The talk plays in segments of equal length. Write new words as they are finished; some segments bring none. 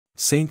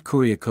Saint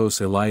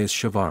Kuriakose Elias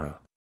Chavara.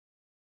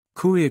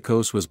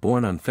 Kuriakose was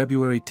born on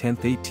February 10,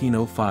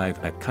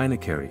 1805 at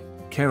Kainakary,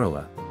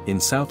 Kerala, in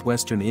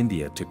southwestern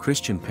India to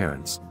Christian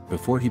parents.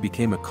 Before he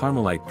became a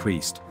Carmelite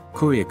priest,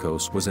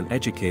 Kuriakose was an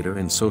educator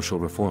and social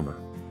reformer.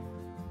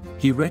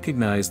 He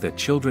recognized that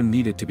children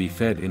needed to be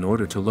fed in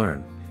order to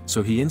learn,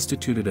 so he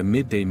instituted a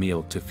midday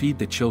meal to feed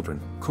the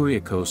children.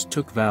 Kuriakose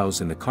took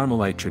vows in the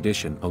Carmelite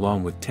tradition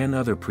along with 10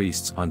 other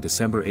priests on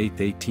December 8,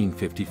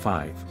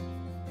 1855.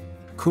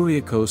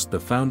 Kuriakose the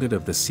founded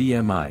of the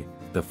CMI,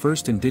 the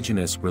first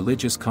indigenous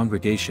religious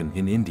congregation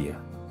in India.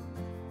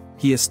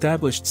 He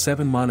established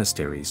 7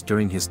 monasteries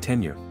during his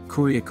tenure.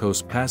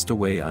 Kuriakose passed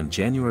away on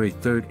January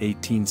 3,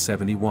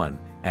 1871,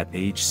 at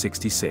age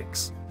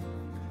 66.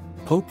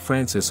 Pope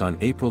Francis on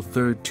April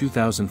 3,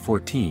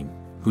 2014,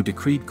 who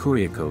decreed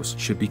Kuriakose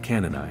should be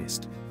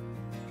canonized.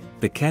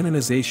 The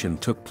canonization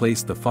took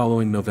place the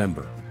following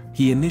November.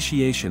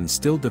 Initiation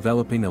still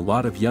developing a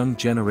lot of young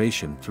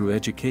generation through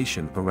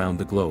education around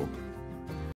the globe.